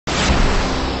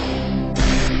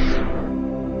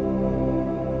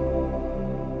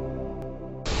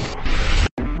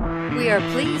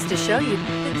are pleased to show you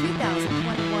the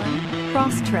 2021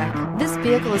 Crosstrek. This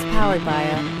vehicle is powered by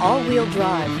a all-wheel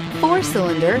drive,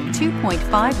 4-cylinder,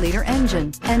 2.5-liter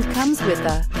engine and comes with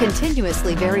a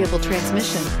continuously variable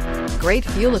transmission. Great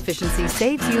fuel efficiency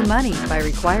saves you money by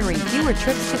requiring fewer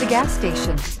trips to the gas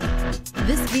station.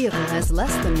 This vehicle has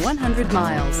less than 100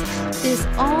 miles. This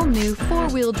all-new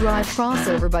 4-wheel drive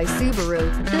crossover by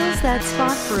Subaru fills that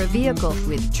spot for a vehicle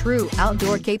with true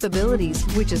outdoor capabilities,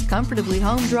 which is comfortably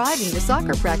home driving to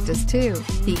soccer practice too.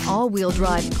 The all-wheel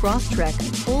drive Crosstrek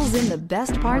pulls in the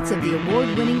best parts of the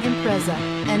award-winning Impreza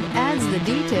and adds the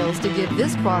details to give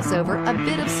this crossover a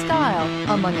bit of style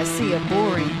among a sea of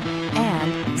boring.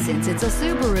 And since it's a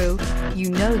Subaru, you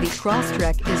know the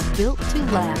Crosstrek is built to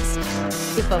last.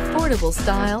 If affordable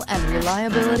style and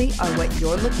reliability are what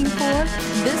you're looking for,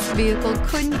 this vehicle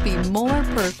couldn't be more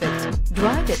perfect.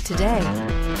 Drive it today.